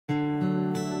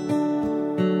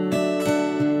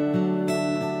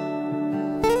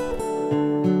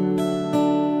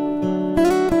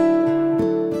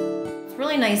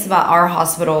about our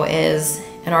hospital is,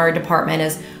 and our department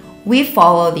is, we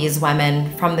follow these women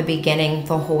from the beginning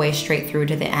the whole way straight through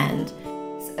to the end.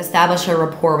 Establish a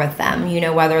rapport with them, you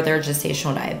know, whether they're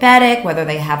gestational diabetic, whether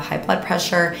they have high blood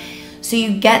pressure. So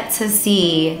you get to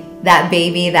see that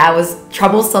baby that was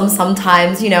troublesome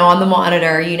sometimes, you know, on the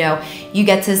monitor. You know, you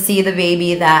get to see the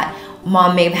baby that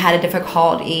mom may have had a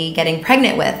difficulty getting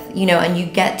pregnant with, you know, and you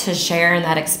get to share in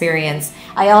that experience.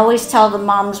 I always tell the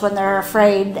moms when they're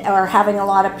afraid or having a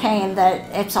lot of pain that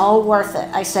it's all worth it.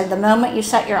 I said the moment you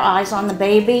set your eyes on the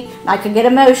baby, and I could get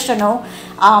emotional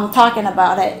talking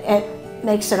about it, it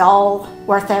makes it all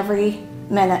worth every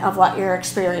minute of what you're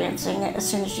experiencing as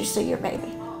soon as you see your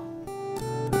baby.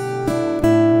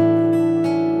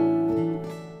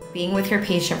 Being with your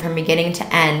patient from beginning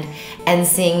to end and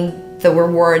seeing the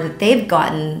reward that they've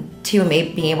gotten to and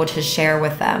being able to share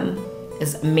with them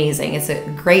is amazing. It's a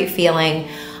great feeling.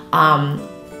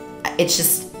 It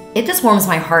just warms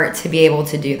my heart to be able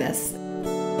to do this.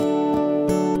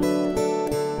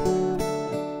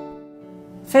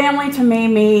 Family to me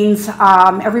means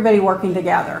everybody working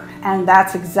together, and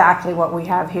that's exactly what we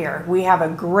have here. We have a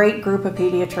great group of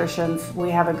pediatricians, we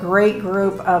have a great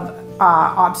group of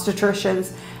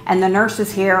obstetricians, and the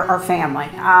nurses here are family.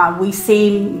 We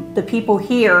see the people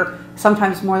here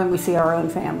sometimes more than we see our own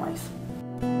families.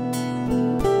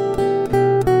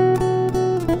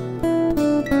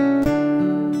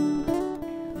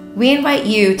 We invite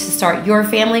you to start your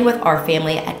family with our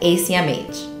family at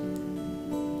ACMH.